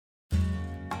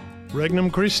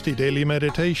Regnum Christi Daily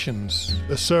Meditations,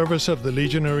 the service of the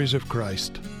Legionaries of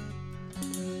Christ.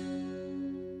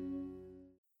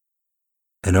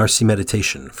 An RC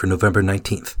Meditation for November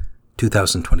 19th,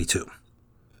 2022.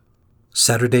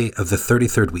 Saturday of the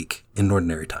 33rd week in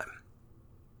Ordinary Time.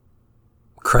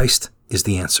 Christ is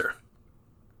the answer.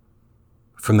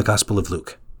 From the Gospel of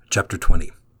Luke, chapter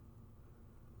 20.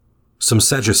 Some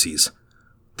Sadducees,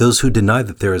 those who deny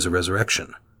that there is a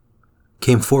resurrection,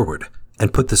 came forward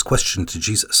and put this question to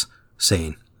Jesus,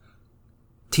 saying,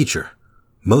 "Teacher,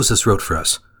 Moses wrote for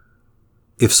us,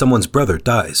 if someone's brother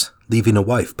dies, leaving a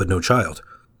wife but no child,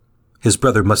 his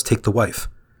brother must take the wife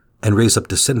and raise up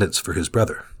descendants for his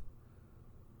brother.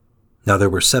 Now there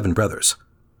were 7 brothers.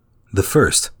 The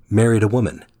first married a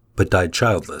woman, but died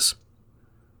childless.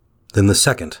 Then the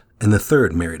second and the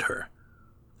third married her,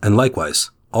 and likewise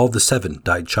all the 7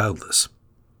 died childless.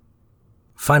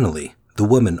 Finally, the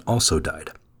woman also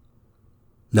died.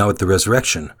 Now at the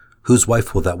resurrection, whose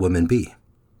wife will that woman be?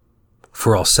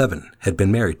 For all 7 had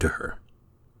been married to her."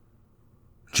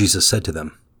 Jesus said to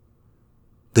them,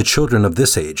 "The children of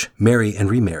this age marry and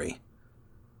remarry,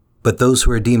 but those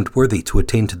who are deemed worthy to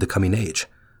attain to the coming age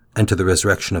and to the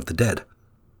resurrection of the dead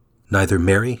neither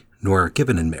marry nor are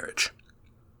given in marriage.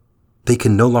 They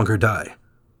can no longer die,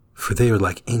 for they are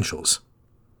like angels.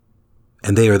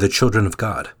 And they are the children of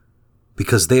God,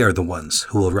 because they are the ones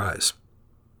who will rise.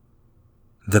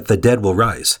 That the dead will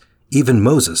rise, even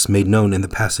Moses made known in the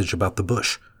passage about the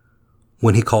bush,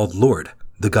 when he called Lord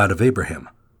the God of Abraham,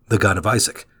 the God of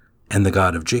Isaac, and the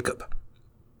God of Jacob.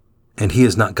 And he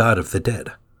is not God of the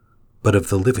dead, but of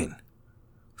the living,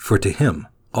 for to him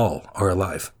all are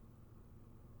alive."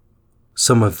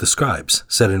 Some of the scribes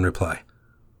said in reply,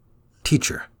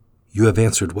 "Teacher, you have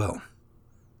answered well."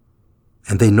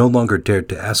 And they no longer dared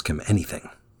to ask him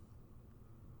anything.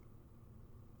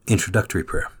 Introductory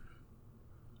Prayer.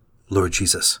 Lord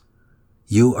Jesus,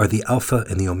 you are the Alpha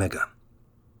and the Omega.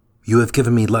 You have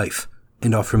given me life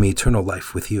and offer me eternal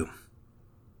life with you.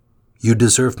 You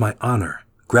deserve my honor,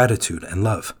 gratitude, and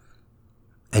love,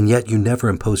 and yet you never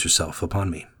impose yourself upon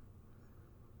me.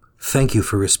 Thank you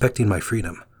for respecting my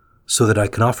freedom so that I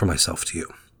can offer myself to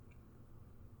you.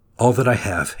 All that I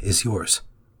have is yours.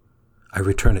 I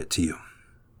return it to you.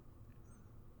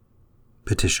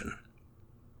 Petition.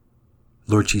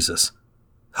 Lord Jesus,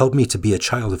 help me to be a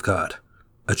child of God,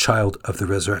 a child of the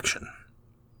resurrection.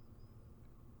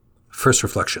 First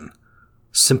reflection,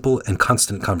 simple and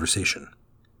constant conversation.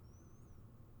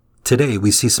 Today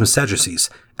we see some Sadducees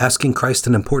asking Christ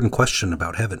an important question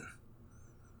about heaven.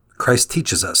 Christ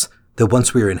teaches us that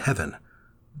once we are in heaven,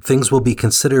 things will be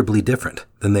considerably different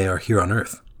than they are here on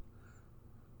earth.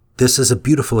 This is a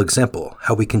beautiful example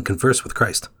how we can converse with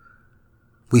Christ.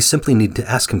 We simply need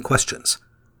to ask him questions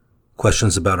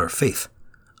about our faith,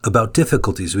 about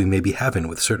difficulties we may be having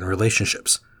with certain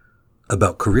relationships,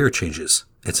 about career changes,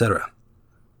 etc.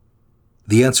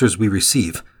 The answers we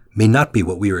receive may not be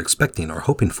what we are expecting or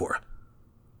hoping for,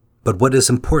 but what is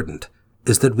important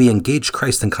is that we engage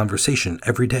Christ in conversation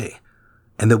every day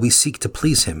and that we seek to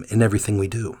please him in everything we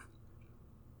do.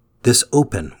 This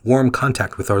open, warm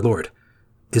contact with our Lord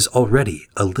is already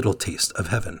a little taste of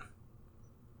heaven.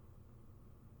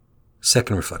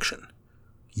 Second reflection,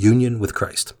 union with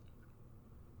Christ.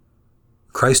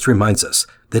 Christ reminds us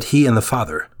that he and the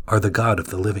Father are the God of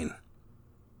the living.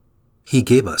 He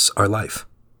gave us our life.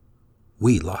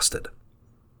 We lost it.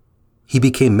 He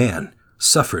became man,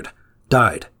 suffered,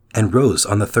 died, and rose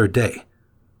on the 3rd day,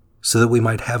 so that we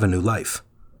might have a new life.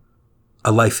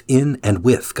 A life in and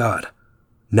with God,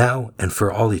 now and for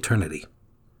all eternity.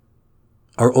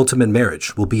 Our ultimate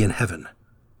marriage will be in heaven,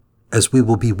 as we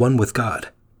will be one with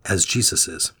God, as Jesus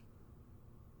is.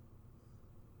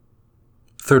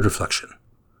 Third reflection,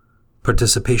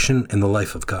 participation in the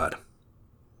life of God.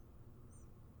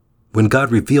 When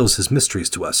God reveals his mysteries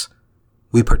to us,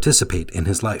 we participate in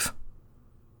his life.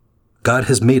 God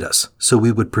has made us so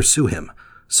we would pursue him,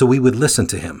 so we would listen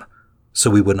to him, so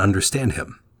we would understand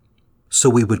him, so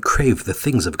we would crave the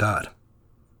things of God.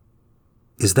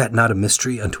 Is that not a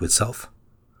mystery unto itself?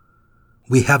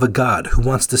 We have a God who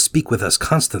wants to speak with us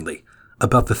constantly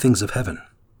about the things of heaven.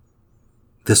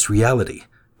 This reality,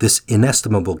 this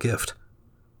inestimable gift,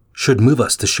 should move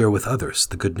us to share with others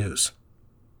the good news.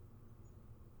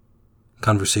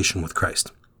 Conversation with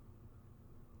Christ.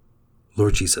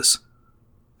 Lord Jesus,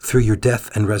 through your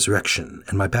death and resurrection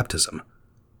and my baptism,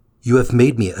 you have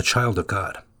made me a child of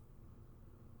God.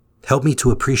 Help me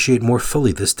to appreciate more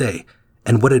fully this day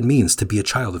and what it means to be a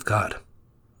child of God.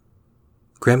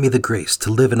 Grant me the grace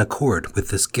to live in accord with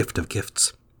this gift of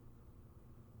gifts.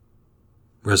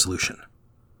 Resolution.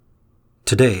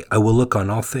 Today I will look on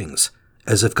all things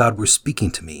as if God were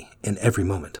speaking to me in every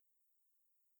moment.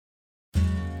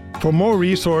 For more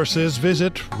resources,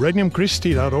 visit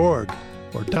regnumchristi.org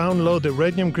or download the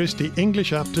Regnum Christi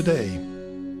English app today.